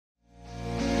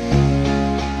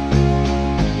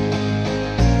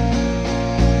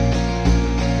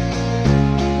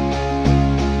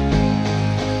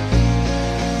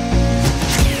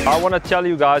I want to tell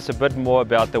you guys a bit more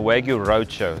about the Wagyu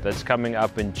Roadshow that's coming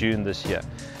up in June this year.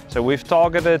 So we've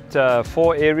targeted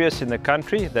 4 areas in the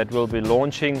country that will be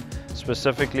launching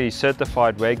specifically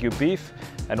certified Wagyu beef,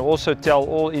 and also tell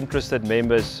all interested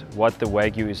members what the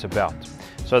Wagyu is about.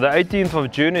 So the 18th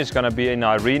of June is going to be in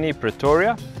Irene,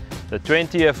 Pretoria. The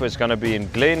 20th is going to be in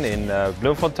Glen in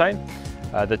Bloemfontein.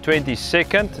 The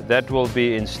 22nd, that will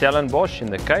be in Stellenbosch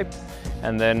in the Cape.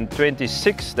 And then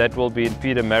 26th, that will be in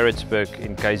Pietermaritzburg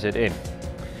in KZN.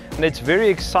 And it's very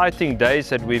exciting days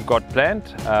that we've got planned.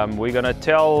 We're going to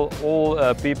tell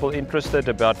all people interested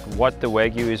about what the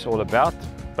Wagyu is all about,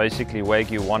 basically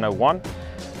Wagyu 101.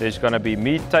 There's going to be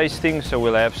meat tasting, so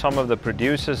we'll have some of the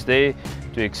producers there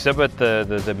to exhibit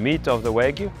the meat of the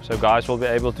Wagyu. So guys will be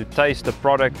able to taste the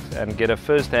product and get a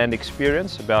first-hand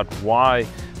experience about why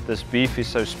this beef is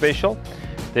so special.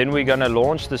 Then we're going to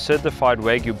launch the certified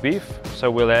Wagyu beef. So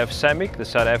we'll have SAMIC, the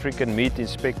South African Meat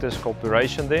Inspectors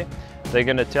Corporation there. They're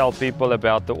going to tell people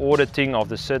about the auditing of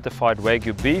the certified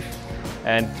Wagyu beef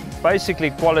and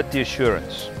basically quality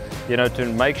assurance, you know, to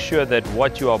make sure that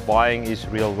what you are buying is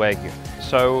real Wagyu.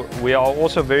 So we are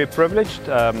also very privileged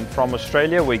from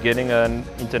Australia. We're getting an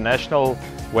international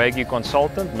Wagyu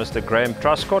consultant, Mr. Graham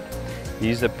Truscott.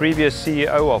 He's the previous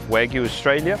CEO of Wagyu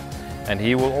Australia, and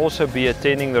he will also be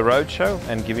attending the roadshow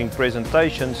and giving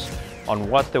presentations on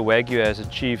what the Wagyu has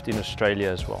achieved in Australia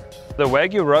as well. The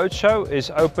Wagyu Roadshow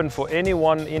is open for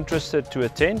anyone interested to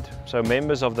attend, so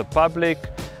members of the public,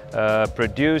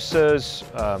 producers,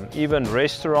 even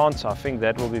restaurants. I think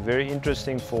that will be very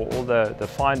interesting for all the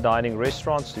fine dining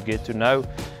restaurants to get to know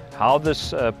how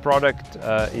this product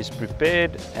is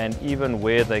prepared and even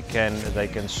where they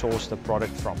can source the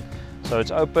product from. So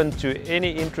it's open to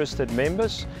any interested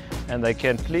members, and they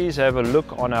can please have a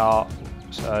look on our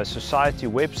society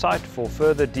website for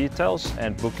further details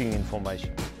and booking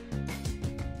information.